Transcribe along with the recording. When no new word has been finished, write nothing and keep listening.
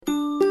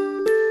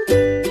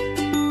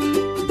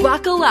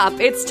Buckle up,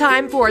 it's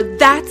time for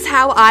That's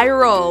How I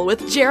Roll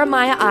with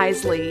Jeremiah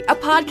Isley, a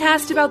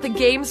podcast about the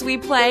games we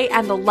play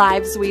and the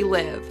lives we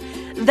live.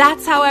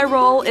 That's How I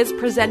Roll is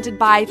presented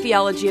by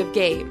Theology of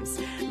Games.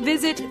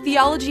 Visit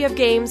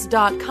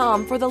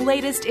theologyofgames.com for the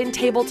latest in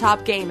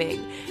tabletop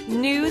gaming,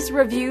 news,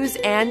 reviews,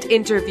 and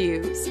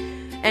interviews.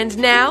 And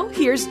now,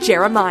 here's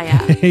Jeremiah.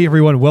 Hey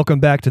everyone, welcome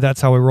back to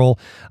That's How I Roll.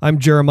 I'm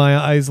Jeremiah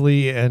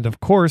Isley, and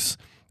of course,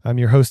 I'm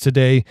your host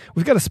today.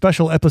 We've got a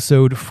special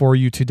episode for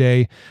you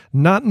today.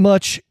 Not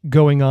much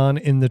going on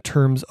in the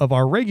terms of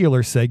our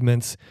regular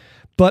segments,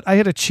 but I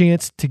had a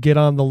chance to get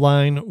on the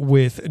line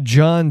with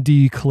John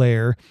D.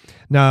 Clair.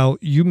 Now,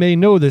 you may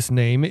know this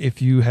name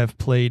if you have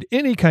played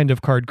any kind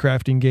of card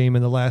crafting game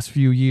in the last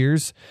few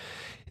years.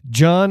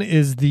 John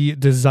is the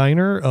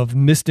designer of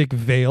Mystic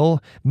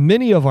Vale.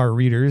 Many of our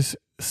readers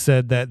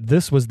said that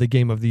this was the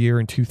game of the year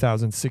in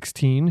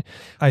 2016.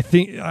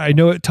 I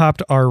know it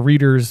topped our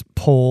readers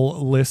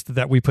poll list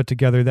that we put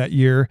together that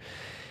year.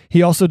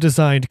 He also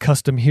designed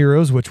Custom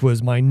Heroes, which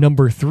was my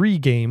number 3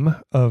 game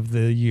of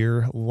the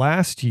year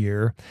last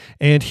year.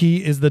 And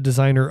he is the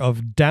designer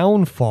of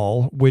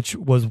Downfall, which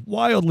was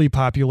wildly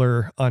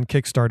popular on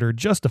Kickstarter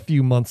just a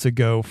few months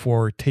ago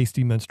for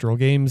Tasty Minstrel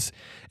Games.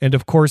 And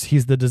of course,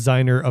 he's the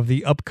designer of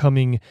the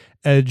upcoming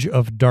Edge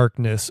of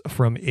Darkness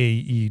from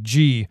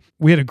AEG.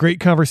 We had a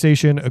great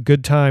conversation, a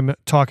good time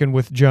talking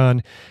with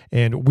John,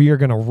 and we are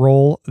going to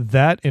roll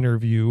that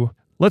interview.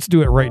 Let's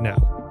do it right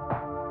now.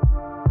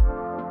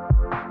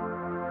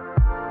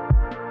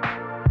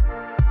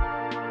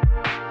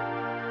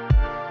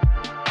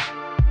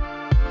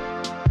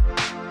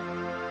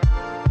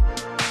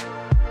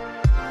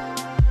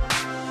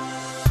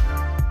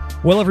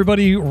 Well,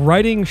 everybody,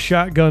 riding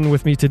shotgun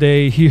with me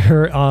today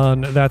here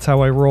on That's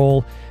How I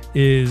Roll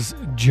is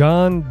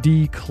John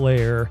D.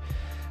 Clair,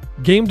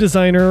 game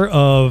designer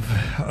of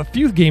a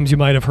few games you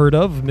might have heard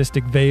of,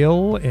 Mystic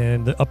Vale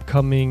and the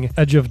upcoming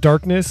Edge of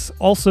Darkness.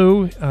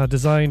 Also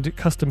designed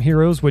Custom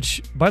Heroes,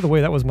 which, by the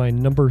way, that was my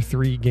number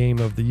 3 game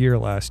of the year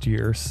last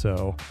year,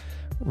 so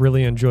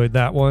really enjoyed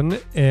that one.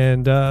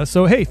 And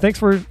so, hey, thanks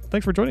for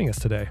joining us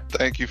today.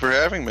 Thank you for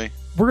having me.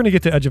 We're going to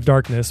get to Edge of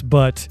Darkness,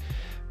 but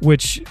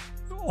which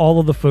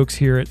all of the folks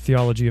here at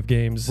Theology of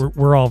Games,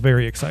 we're all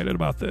very excited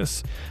about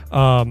this.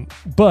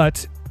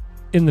 But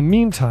in the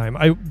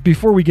meantime,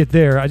 before we get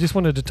there, I just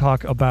wanted to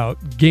talk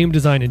about game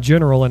design in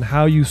general and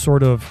how you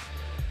sort of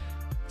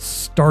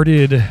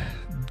started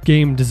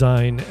game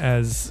design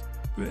as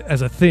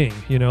a thing.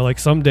 You know, like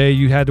someday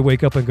you had to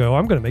wake up and go,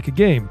 I'm going to make a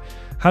game.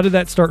 How did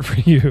that start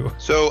for you?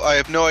 So I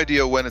have no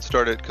idea when it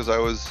started because I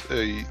was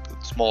a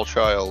small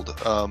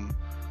child.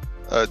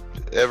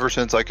 Ever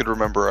since I could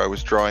remember, I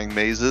was drawing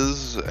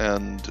mazes,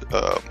 and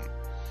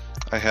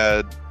I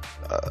had,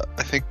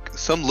 I think,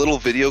 some little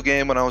video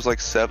game when I was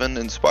like 7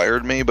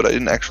 inspired me, but I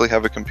didn't actually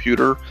have a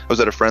computer. I was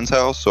at a friend's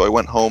house, so I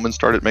went home and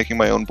started making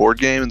my own board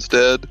game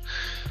instead.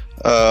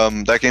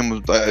 That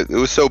game it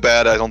was so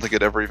bad I don't think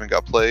it ever even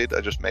got played. I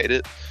just made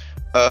it.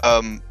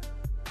 I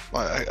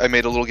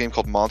made a little game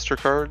called Monster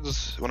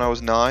Cards when I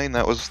was 9.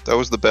 That was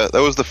the best.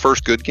 That was the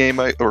first good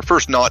game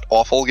first not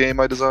awful game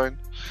I designed.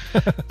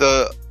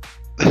 The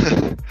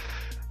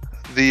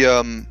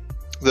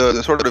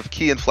sort of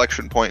key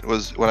inflection point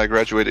was when I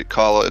graduated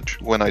college,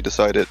 when I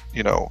decided,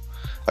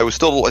 I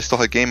still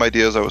had game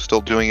ideas. I was still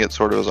doing it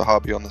sort of as a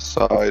hobby on the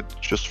side,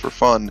 just for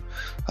fun.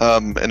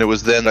 And it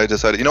was then I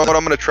decided, you know what,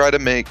 I'm going to try to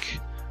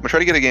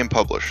get a game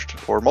published,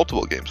 or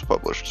multiple games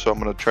published. So I'm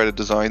going to try to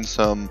design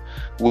some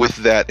with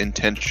that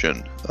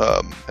intention.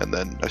 And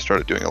then I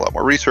started doing a lot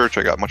more research.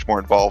 I got much more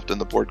involved in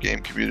the board game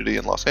community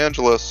in Los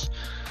Angeles.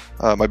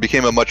 I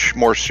became a much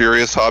more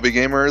serious hobby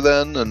gamer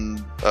then,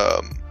 and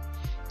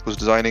was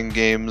designing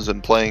games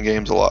and playing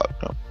games a lot.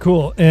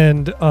 Cool.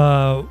 And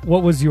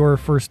what was your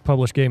first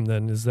published game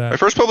then? My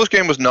first published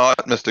game was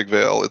not Mystic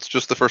Vale. It's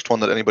just the first one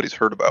that anybody's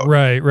heard about.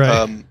 Right.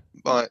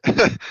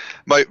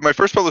 My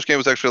first published game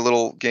was actually a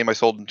little game I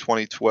sold in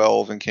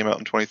 2012 and came out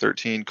in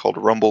 2013 called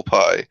Rumble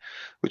Pie,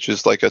 which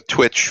is like a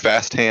Twitch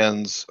fast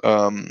hands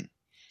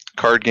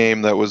card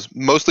game that was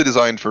mostly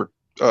designed for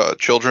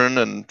children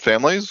and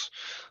families.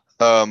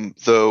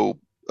 Though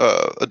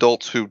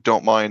adults who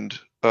don't mind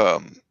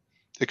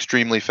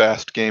extremely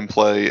fast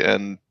gameplay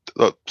and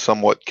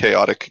somewhat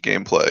chaotic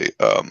gameplay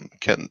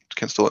can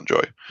still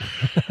enjoy.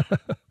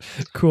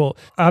 Cool.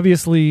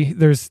 Obviously,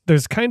 there's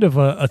kind of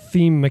a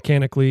theme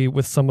mechanically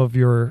with some of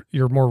your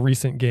more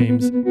recent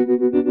games.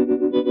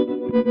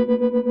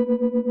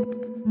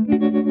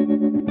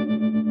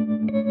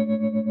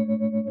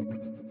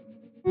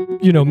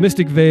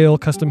 Mystic Vale,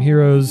 Custom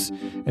Heroes,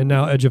 and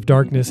now Edge of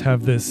Darkness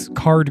have this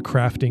card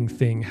crafting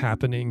thing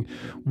happening.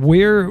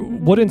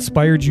 What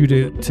inspired you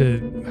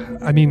to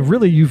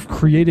really you've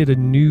created a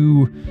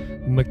new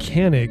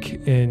mechanic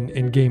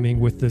in gaming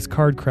with this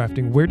card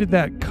crafting. Where did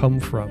that come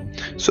from?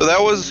 So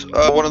that was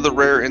one of the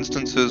rare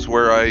instances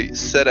where I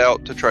set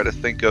out to try to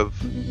think of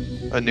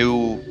a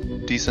new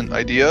decent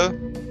idea,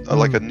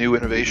 like a new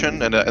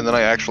innovation, and then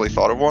I actually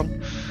thought of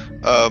one.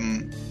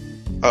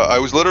 I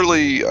was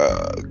literally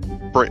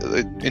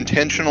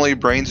intentionally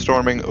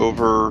brainstorming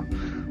over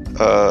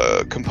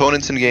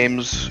components in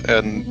games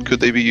and could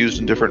they be used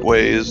in different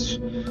ways,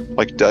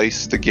 like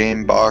dice, the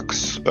game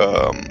box,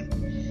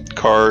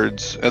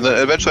 cards, and then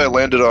eventually I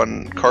landed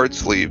on card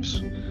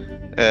sleeves.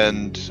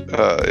 And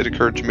it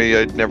occurred to me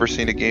I'd never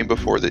seen a game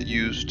before that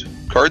used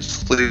card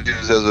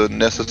sleeves as a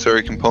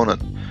necessary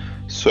component.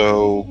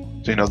 So,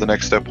 the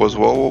next step was,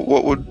 well,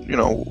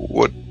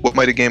 what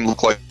might a game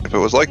look like if it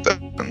was like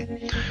that?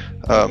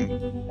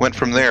 And went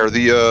from there.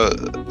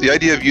 The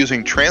idea of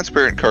using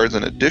transparent cards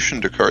in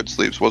addition to card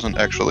sleeves wasn't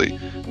actually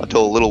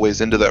until a little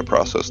ways into that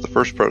process. The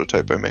first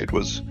prototype I made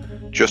was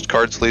just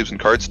card sleeves and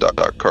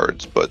cardstock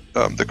cards, but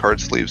the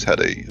card sleeves had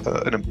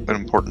an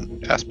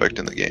important aspect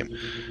in the game.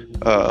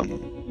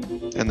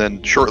 And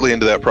then shortly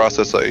into that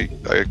process,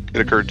 it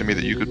occurred to me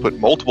that you could put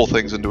multiple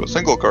things into a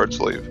single card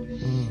sleeve,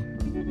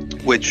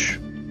 which,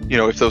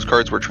 if those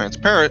cards were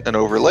transparent and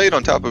overlaid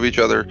on top of each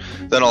other,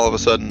 then all of a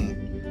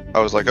sudden I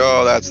was like,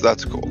 oh,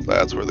 that's cool.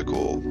 That's where the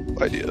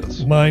cool idea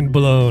is. Mind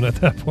blown at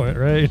that point,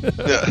 right?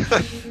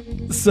 Yeah.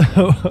 So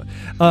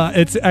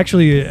it's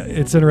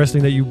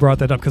interesting that you brought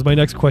that up, because my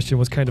next question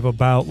was kind of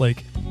about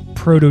like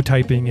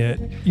prototyping it.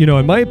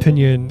 In my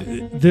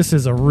opinion, this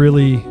is a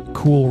really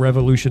cool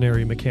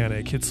revolutionary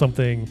mechanic. It's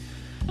something,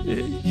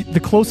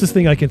 the closest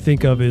thing I can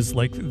think of is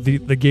like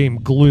the game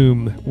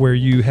Gloom, where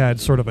you had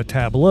sort of a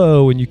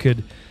tableau and you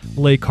could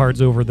lay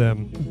cards over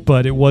them,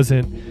 but it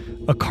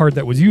wasn't a card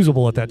that was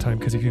usable at that time,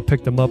 because if you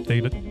picked them up,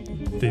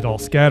 they'd all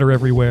scatter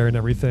everywhere and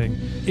everything.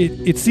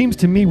 It seems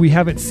to me we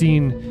haven't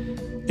seen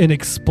an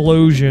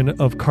explosion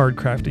of card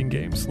crafting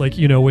games. Like,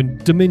 when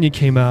Dominion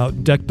came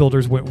out, deck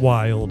builders went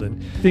wild,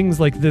 and things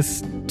like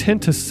this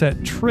tend to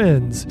set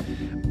trends.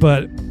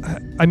 But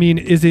I mean,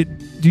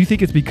 do you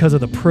think it's because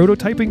of the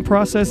prototyping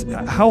process?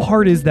 How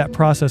hard is that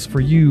process for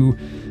you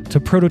to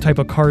prototype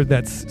a card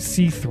that's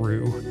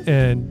see-through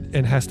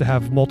and has to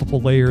have multiple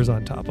layers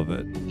on top of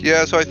it?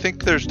 Yeah, so I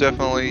think there's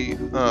definitely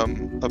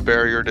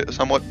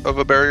somewhat of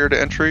a barrier to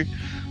entry.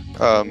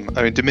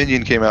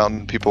 Dominion came out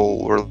and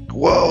people were like,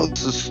 whoa,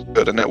 this is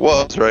good. And it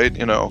was, right?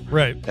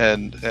 Right.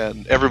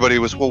 And everybody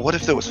was, well, what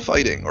if there was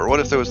fighting? Or what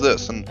if there was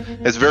this? And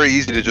it's very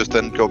easy to just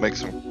then go make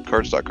some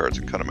cardstock cards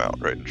and cut them out,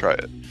 right? And try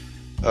it.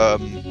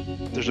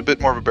 There's a bit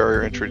more of a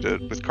barrier entry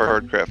with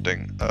card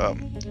crafting.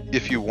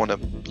 If you want to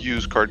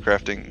use card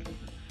crafting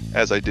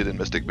as I did in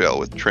Mystic Vale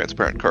with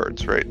transparent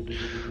cards, right?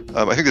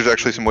 I think there's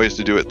actually some ways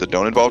to do it that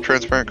don't involve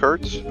transparent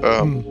cards.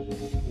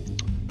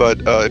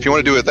 But if you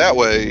want to do it that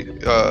way,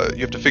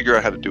 you have to figure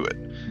out how to do it,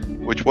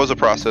 which was a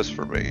process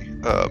for me.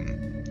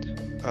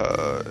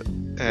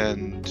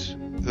 And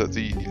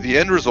the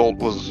end result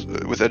was,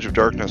 with Edge of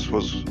Darkness,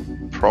 was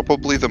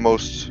probably the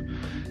most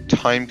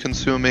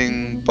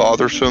time-consuming,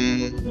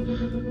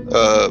 bothersome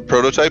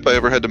prototype I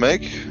ever had to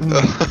make.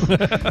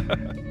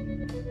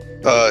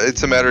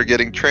 It's a matter of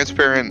getting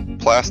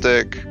transparent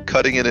plastic,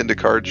 cutting it into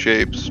card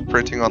shapes,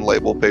 printing on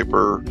label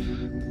paper,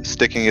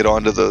 sticking it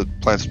onto the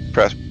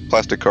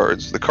plastic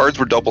cards. The cards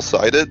were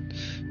double-sided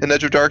in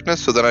Edge of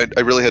Darkness, so then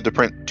I really had to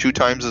print 2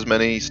 times as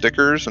many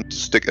stickers and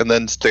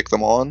then stick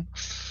them on.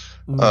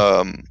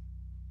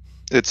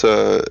 It's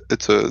a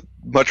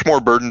much more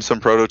burdensome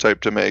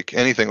prototype to make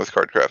anything with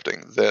card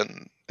crafting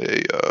than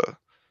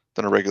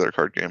a regular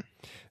card game.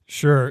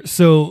 Sure.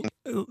 So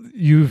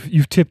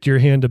you've tipped your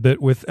hand a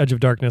bit with Edge of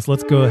Darkness.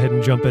 Let's go ahead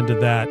and jump into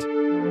that.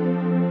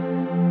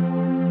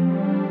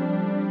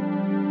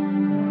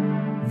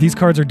 These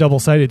cards are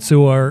double-sided,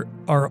 so are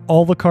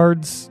all the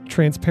cards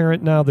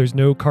transparent now? There's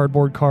no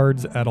cardboard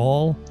cards at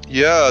all?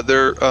 Yeah,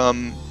 they're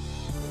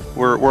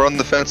we're on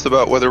the fence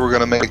about whether we're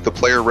going to make the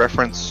player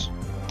reference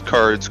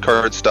cards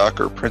cardstock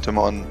or print them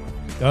on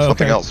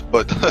something else.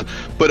 But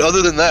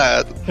other than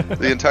that,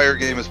 the entire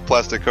game is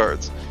plastic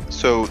cards.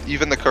 So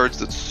even the cards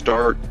that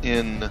start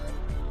in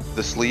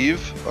the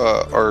sleeve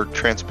are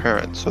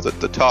transparent, so that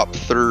the top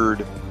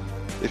third,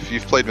 if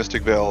you've played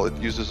Mystic Vale, it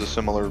uses a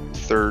similar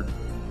one-third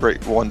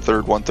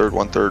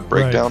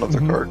breakdown of the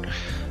card.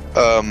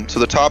 So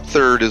the top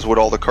third is what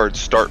all the cards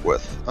start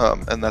with,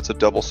 and that's a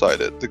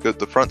double-sided.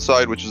 The front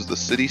side, which is the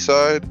city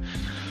side,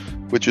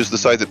 which is the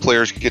side that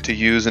players get to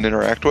use and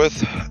interact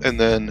with, and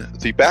then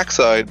the back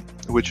side,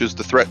 which is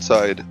the threat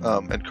side,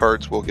 and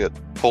cards will get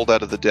pulled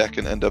out of the deck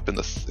and end up in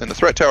the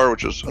threat tower,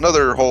 which is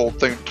another whole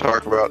thing to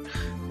talk about.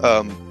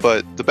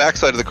 But the back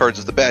side of the cards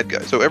is the bad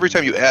guy. So every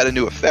time you add a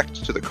new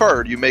effect to the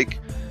card, you make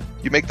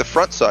the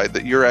front side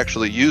that you're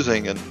actually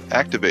using and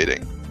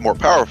activating more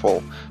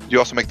powerful. You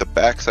also make the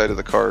back side of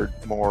the card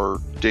more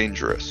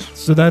dangerous.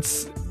 So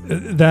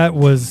that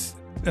was,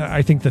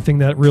 I think, the thing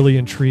that really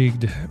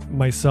intrigued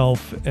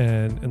myself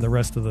and the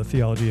rest of the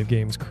Theology of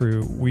Games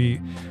crew.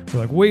 We were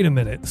like, wait a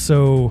minute.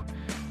 So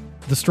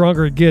the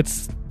stronger it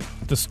gets,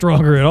 the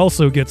stronger it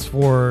also gets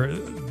for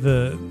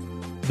the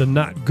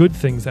not good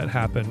things that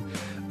happen.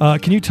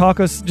 Can you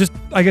talk us, just,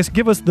 I guess,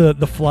 give us the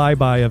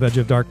flyby of Edge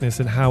of Darkness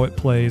and how it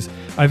plays?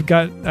 I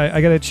got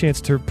a chance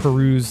to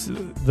peruse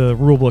the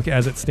rulebook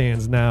as it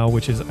stands now,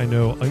 which is, I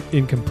know,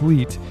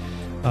 incomplete.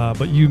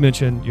 But you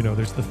mentioned,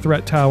 there's the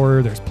threat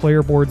tower, there's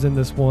player boards in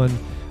this one.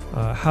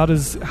 How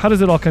does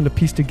it all kind of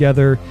piece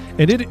together?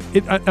 And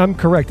I'm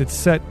correct. It's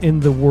set in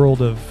the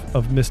world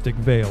of Mystic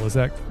Vale.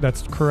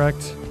 That's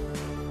correct?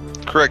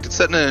 Correct. It's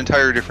set in an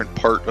entire different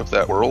part of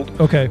that world.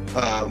 Okay.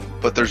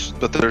 But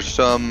there's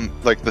some,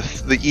 like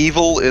the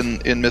evil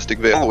in Mystic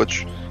Vale,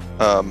 which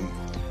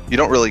you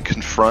don't really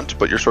confront,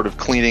 but you're sort of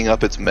cleaning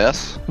up its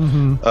mess.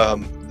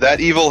 Mm-hmm. That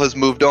evil has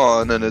moved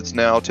on, and it's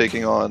now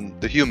taking on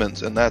the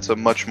humans, and that's a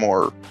much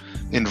more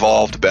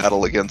involved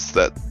battle against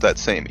that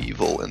same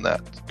evil in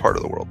that part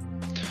of the world.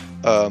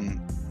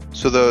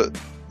 So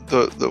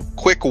the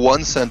quick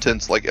one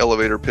sentence like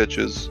elevator pitch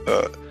is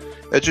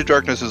Edge of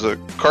Darkness is a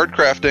card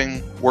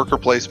crafting, worker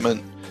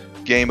placement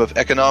game of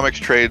economics,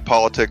 trade,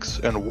 politics,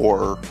 and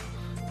war,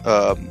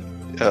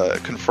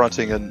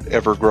 confronting an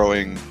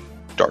ever-growing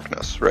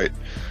darkness, right?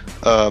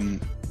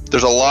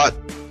 There's a lot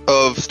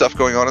of stuff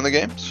going on in the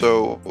game.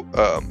 So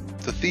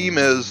the theme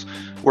is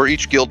we're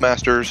each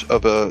guildmasters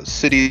of a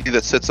city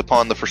that sits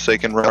upon the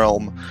Forsaken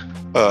Realm.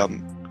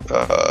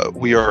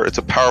 It's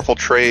a powerful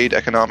trade,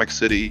 economic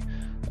city,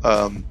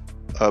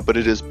 but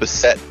it is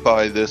beset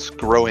by this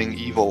growing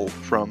evil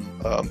from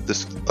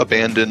this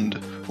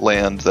abandoned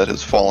land that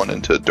has fallen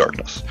into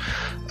darkness.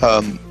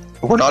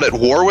 We're not at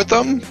war with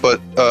them,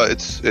 but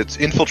it's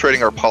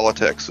infiltrating our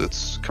politics.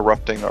 It's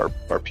corrupting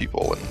our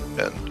people,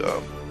 and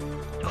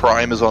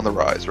crime is on the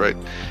rise, right?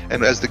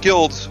 And as the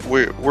guilds,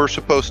 we're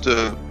supposed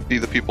to be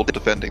the people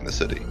defending the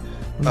city.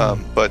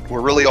 But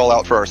we're really all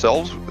out for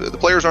ourselves. The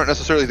players aren't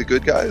necessarily the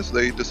good guys.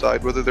 They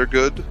decide whether they're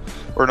good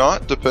or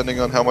not,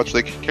 depending on how much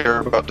they care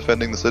about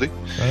defending the city.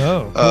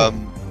 Oh,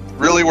 cool.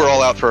 Really, we're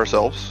all out for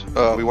ourselves.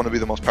 We want to be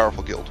the most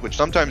powerful guild, which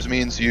sometimes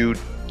means you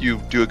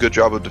do a good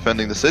job of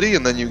defending the city,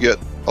 and then you get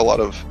a lot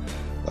of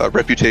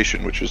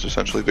reputation, which is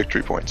essentially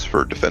victory points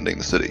for defending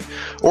the city.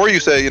 Or you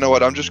say, you know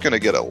what, I'm just going to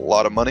get a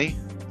lot of money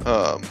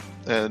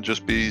and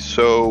just be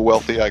so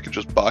wealthy I can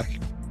just buy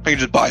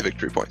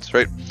victory points,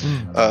 right?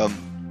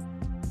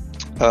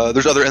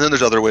 There's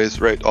other ways,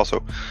 right?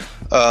 Also,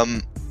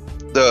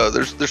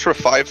 there's sort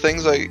of 5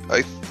 things I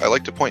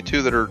like to point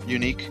to that are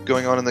unique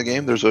going on in the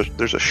game. There's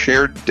a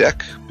shared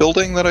deck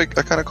building that I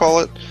kind of call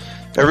it.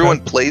 Everyone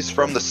plays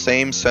from the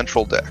same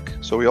central deck,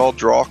 so we all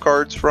draw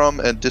cards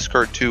from and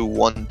discard to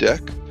one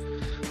deck.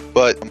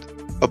 But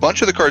a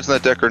bunch of the cards in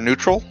that deck are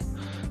neutral.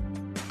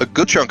 A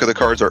good chunk of the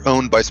cards are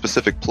owned by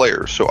specific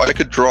players, so I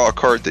could draw a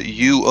card that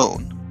you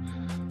own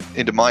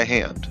into my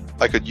hand.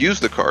 I could use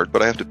the card,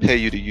 but I have to pay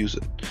you to use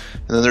it.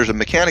 And then there's a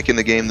mechanic in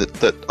the game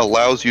that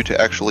allows you to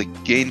actually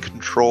gain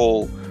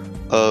control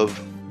of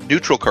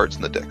neutral cards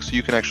in the deck. So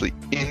you can actually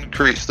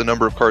increase the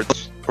number of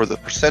cards or the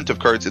percent of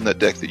cards in that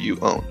deck that you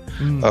own,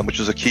 which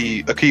is a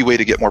key way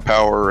to get more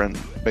power and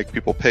make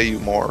people pay you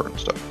more and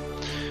stuff.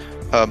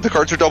 The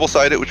cards are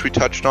double-sided, which we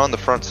touched on. The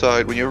front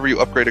side, whenever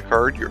you upgrade a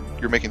card,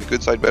 you're making the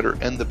good side better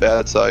and the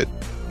bad side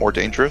more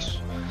dangerous.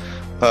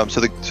 So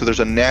there's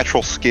a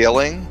natural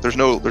scaling. There's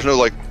no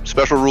like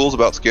special rules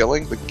about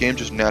scaling. The game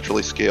just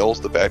naturally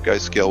scales. The bad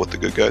guys scale with the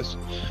good guys.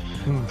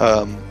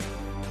 None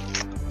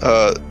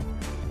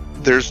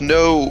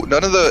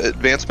of the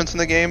advancements in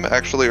the game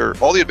actually are.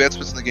 All the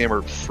advancements in the game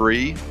are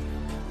free,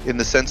 in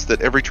the sense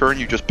that every turn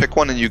you just pick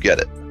one and you get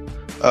it.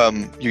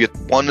 You get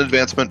one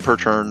advancement per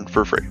turn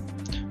for free.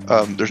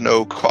 There's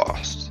no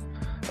cost.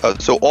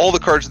 So all the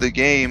cards in the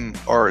game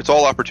it's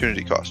all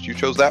opportunity cost. You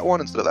chose that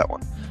one instead of that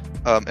one.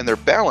 And they're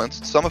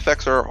balanced. Some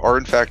effects are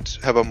in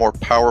fact have a more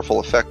powerful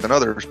effect than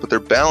others, but they're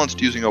balanced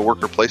using a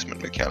worker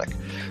placement mechanic,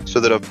 so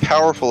that a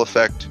powerful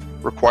effect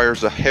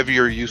requires a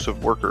heavier use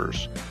of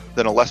workers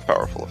than a less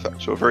powerful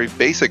effect. So a very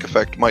basic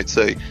effect might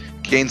say,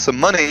 gain some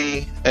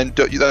money, and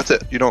that's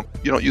it. You don't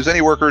use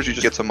any workers, you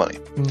just get some money.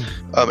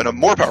 And a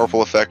more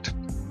powerful effect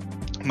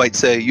might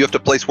say, you have to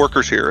place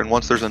workers here, and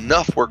once there's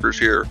enough workers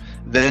here,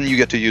 then you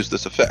get to use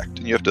this effect,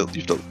 and you have to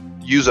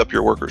use up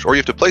your workers, or you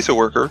have to place a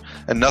worker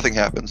and nothing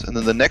happens, and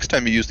then the next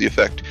time you use the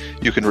effect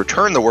you can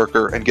return the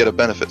worker and get a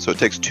benefit. So it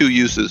takes 2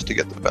 uses to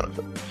get the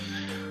benefit.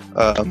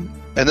 And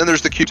then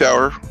there's the cube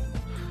tower.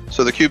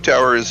 So the cube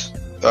tower is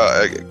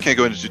I can't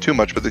go into too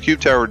much, but the cube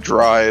tower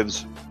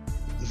drives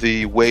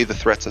the way the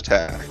threats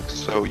attack.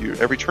 So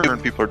every turn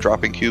people are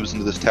dropping cubes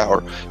into this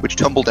tower, which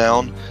tumble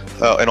down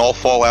and all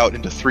fall out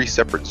into 3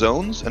 separate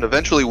zones, and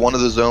eventually one of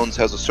the zones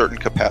has a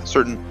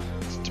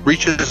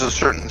reaches a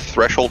certain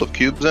threshold of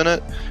cubes in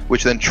it,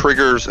 which then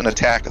triggers an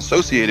attack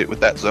associated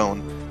with that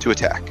zone to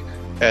attack.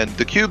 And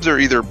the cubes are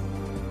either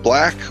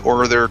black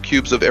or they're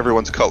cubes of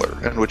everyone's color,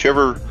 and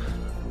whichever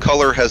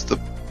color has the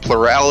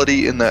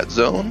plurality in that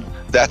zone,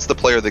 that's the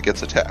player that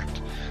gets attacked.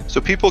 So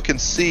people can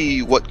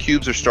see what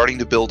cubes are starting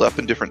to build up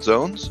in different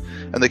zones,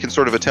 and they can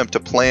sort of attempt to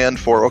plan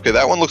for, okay,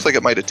 that one looks like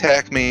it might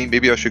attack me,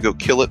 maybe I should go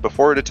kill it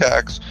before it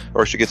attacks,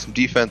 or I should get some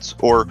defense,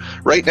 or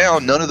right now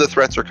none of the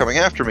threats are coming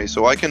after me,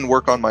 so I can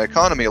work on my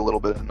economy a little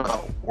bit and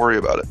not worry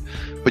about it.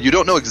 But you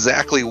don't know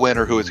exactly when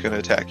or who it's going to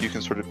attack. You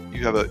can sort of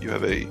you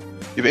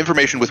have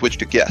information with which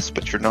to guess,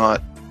 but you're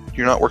not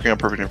working on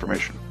perfect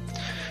information.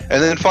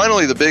 And then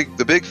finally, the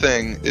big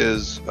thing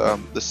is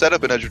the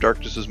setup in Edge of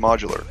Darkness is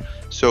modular.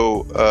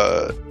 So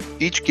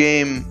each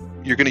game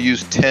you're going to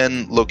use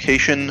 10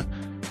 location,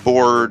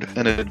 board,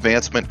 and an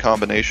advancement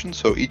combinations.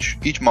 So each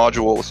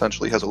module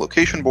essentially has a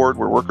location board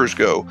where workers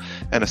go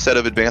and a set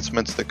of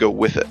advancements that go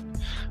with it.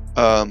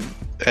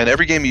 And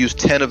every game you use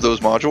 10 of those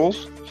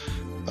modules.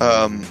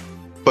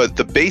 But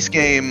the base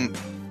game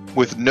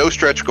with no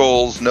stretch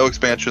goals, no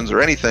expansions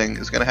or anything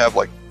is going to have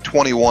like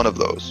 21 of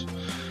those.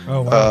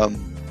 Oh wow.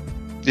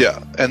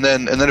 Yeah, and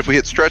then if we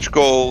hit stretch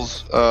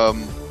goals,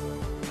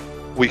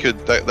 we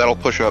could that'll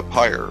push up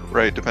higher,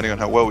 right? Depending on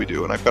how well we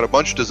do. And I've got a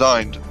bunch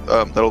designed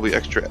that'll be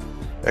extra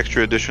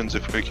additions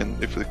if the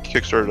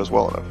Kickstarter does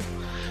well enough.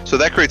 So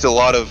that creates a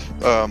lot of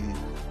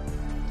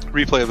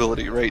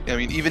replayability, right? I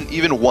mean,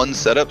 even one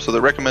setup. So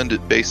the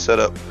recommended base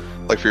setup,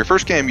 like for your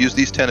first game, use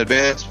these 10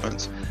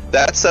 advancements.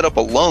 That setup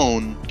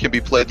alone can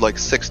be played like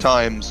 6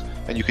 times,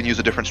 and you can use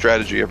a different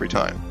strategy every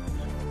time,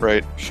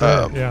 right?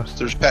 Sure. Yeah.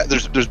 So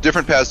there's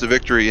different paths to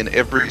victory in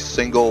every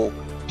single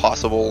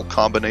possible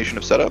combination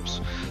of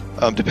setups.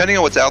 Depending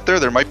on what's out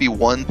there, there might be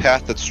one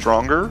path that's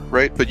stronger,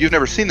 right? But you've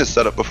never seen this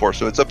setup before,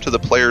 so it's up to the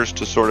players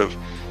to sort of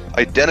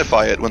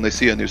identify it when they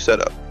see a new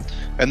setup.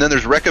 And then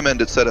there's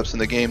recommended setups in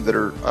the game that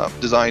are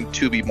designed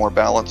to be more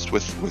balanced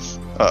with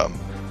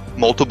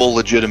multiple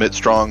legitimate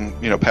strong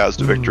paths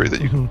to victory that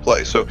you can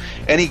play. So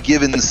any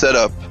given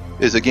setup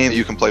is a game that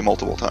you can play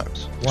multiple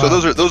times. Wow.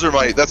 So those are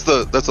my that's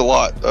a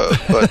lot,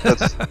 but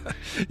that's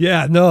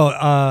yeah, no,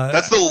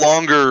 that's the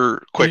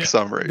longer quick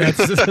summary.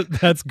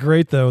 That's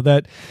great though.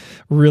 That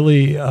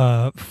really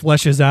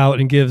fleshes out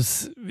and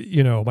gives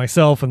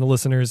myself and the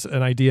listeners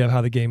an idea of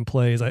how the game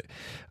plays.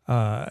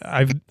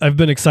 I've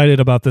been excited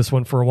about this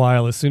one for a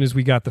while. As soon as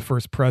we got the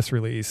first press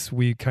release,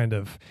 we kind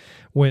of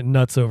went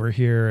nuts over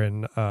here,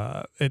 and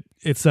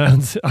it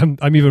sounds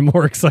I'm even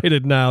more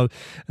excited now,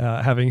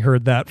 having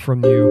heard that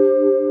from you.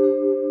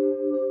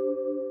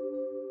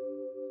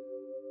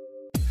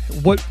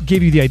 What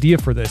gave you the idea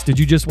for this? Did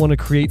you just want to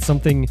create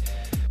something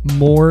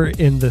more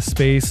in the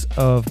space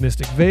of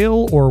Mystic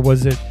Vale, or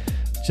was it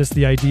just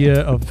the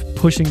idea of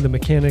pushing the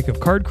mechanic of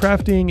card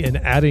crafting and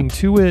adding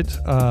to it?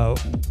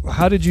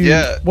 How did you?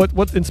 Yeah.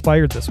 What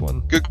inspired this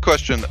one? Good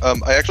question. I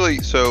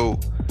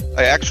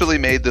actually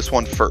made this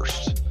one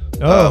first.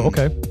 Oh,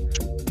 okay.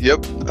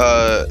 Yep.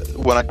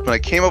 When I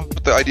came up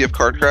with the idea of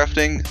card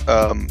crafting,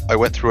 I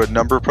went through a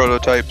number of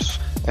prototypes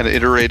and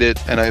iterated,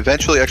 and I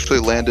eventually actually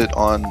landed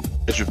on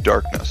Edge of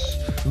Darkness.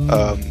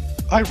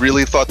 I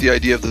really thought the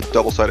idea of the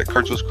double-sided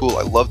cards was cool.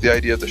 I loved the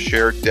idea of the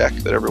shared deck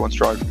that everyone's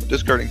drawing from and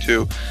discarding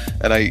to,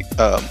 and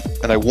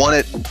I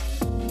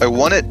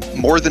wanted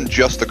more than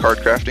just the card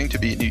crafting to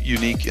be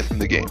unique in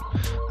the game.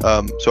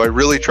 So I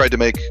really tried to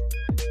make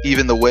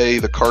even the way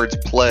the cards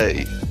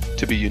play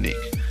to be unique,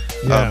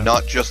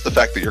 not just the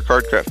fact that you're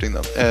card crafting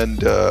them.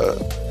 And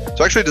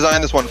so I actually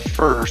designed this one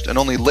first, and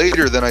only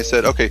later then I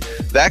said, okay,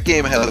 that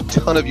game has a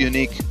ton of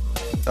unique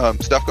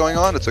stuff going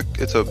on. It's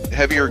a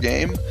heavier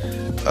game.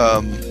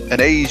 And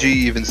AEG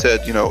even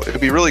said,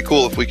 it'd be really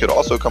cool if we could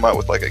also come out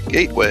with like a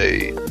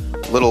gateway,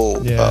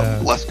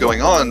 less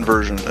going on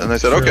version. And I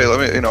said, okay, let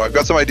me, I've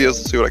got some ideas.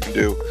 Let's see what I can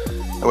do.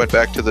 I went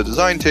back to the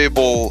design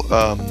table.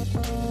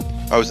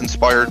 I was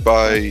inspired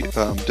by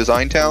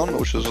Design Town,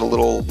 which is a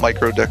little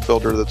micro deck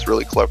builder that's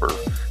really clever,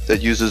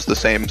 that uses the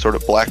same sort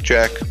of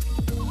blackjack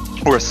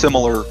or a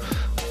similar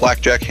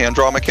blackjack hand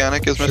draw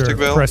mechanic as Mystic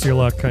Vale. Press your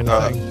luck kind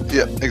of thing.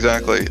 Yeah,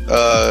 exactly.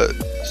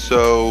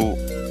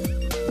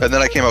 And then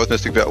I came out with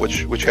Mystic Vale,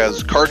 which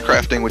has card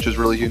crafting, which is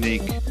really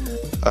unique.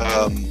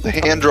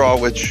 The hand draw,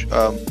 which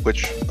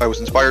I was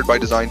inspired by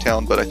Design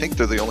Town, but I think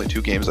they're the only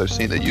 2 games I've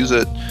seen that use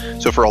it.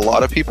 So for a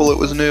lot of people, it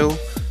was new.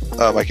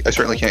 I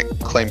certainly can't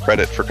claim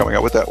credit for coming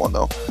out with that one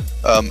though.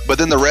 But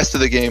then the rest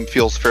of the game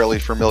feels fairly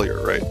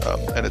familiar, right?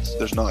 And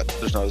there's not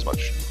as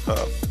much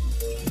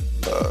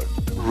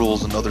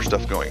rules and other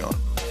stuff going on.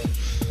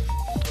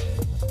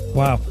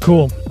 Wow,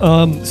 cool.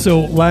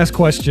 So last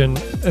question,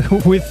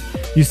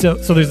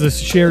 so there's this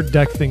shared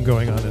deck thing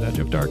going on in Edge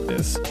of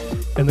Darkness,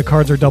 and the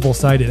cards are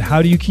double-sided.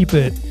 How do you keep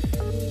it?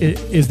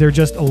 Is there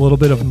just a little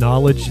bit of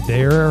knowledge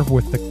there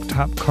with the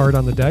top card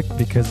on the deck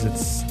because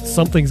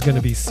something's going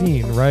to be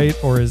seen, right?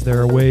 Or is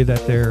there a way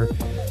that they're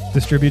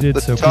distributed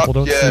people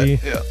don't see?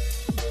 Yeah.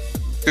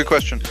 Good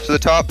question. So the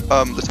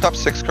top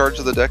 6 cards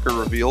of the deck are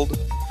revealed.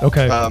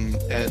 Okay.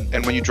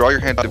 And when you draw your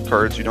hand of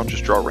cards, you don't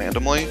just draw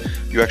randomly.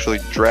 You actually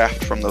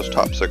draft from those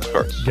top 6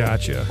 cards.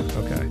 Gotcha.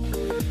 Okay.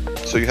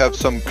 So you have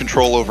some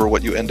control over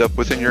what you end up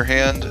with in your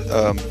hand,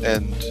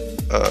 and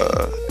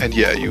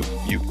yeah,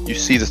 you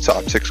see the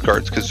top 6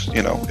 cards because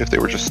if they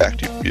were just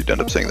stacked, you'd end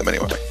up seeing them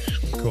anyway.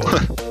 Cool.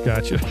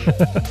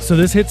 Gotcha. So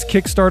this hits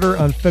Kickstarter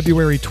on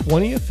February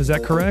 20th. Is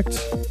that correct?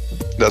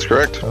 That's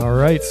correct. All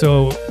right.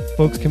 So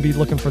folks can be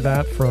looking for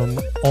that from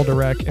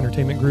Alderac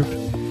Entertainment Group.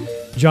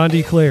 John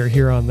D. Clare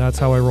here on That's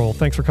How I Roll.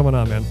 Thanks for coming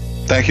on, man.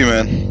 Thank you,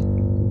 man.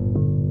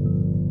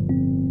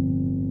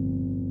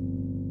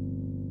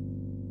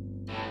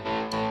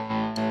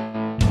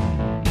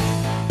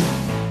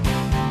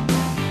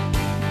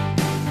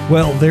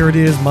 Well, there it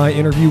is, my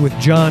interview with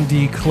John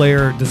D.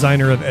 Clare,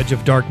 designer of Edge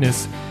of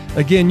Darkness.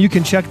 Again, you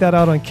can check that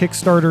out on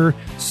Kickstarter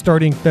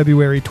starting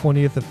February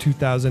 20th of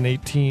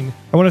 2018.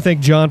 I want to thank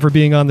John for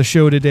being on the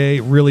show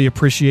today. Really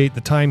appreciate the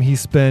time he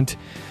spent.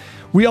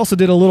 We also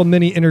did a little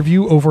mini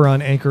interview over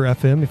on Anchor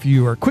FM. If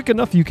you are quick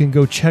enough, you can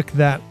go check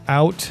that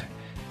out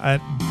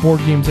at Board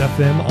Games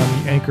FM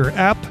on the Anchor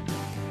app.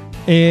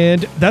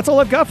 And that's all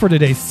I've got for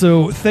today.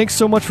 So thanks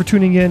so much for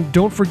tuning in.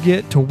 Don't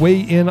forget to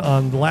weigh in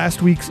on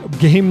last week's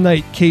Game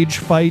Night Cage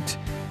Fight,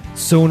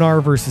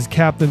 Sonar versus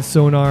Captain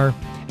Sonar.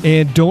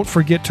 And don't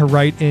forget to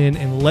write in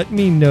and let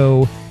me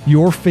know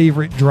your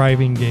favorite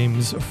driving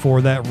games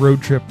for that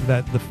road trip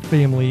that the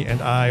family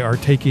and I are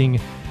taking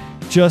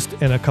just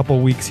in a couple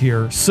weeks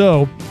here.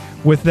 So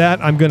with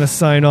that, I'm going to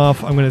sign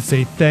off. I'm going to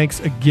say thanks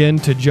again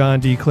to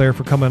John D. Clare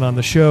for coming on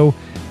the show.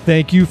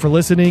 Thank you for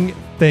listening.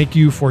 Thank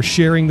you for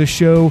sharing the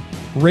show,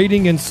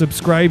 rating and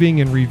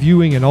subscribing and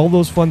reviewing and all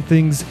those fun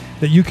things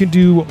that you can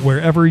do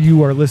wherever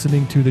you are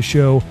listening to the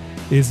show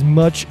is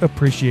much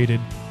appreciated.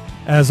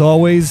 As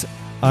always,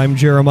 I'm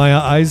Jeremiah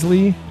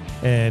Isley,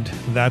 and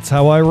that's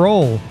how I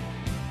roll.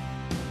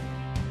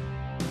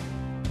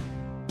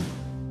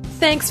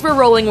 Thanks for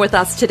rolling with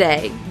us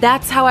today.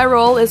 That's How I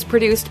Roll is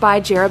produced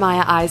by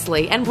Jeremiah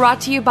Isley and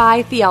brought to you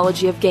by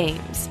Theology of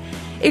Games.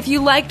 If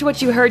you liked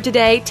what you heard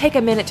today, take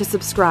a minute to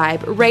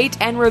subscribe, rate,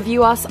 and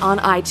review us on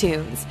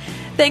iTunes.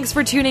 Thanks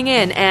for tuning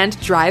in, and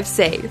drive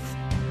safe.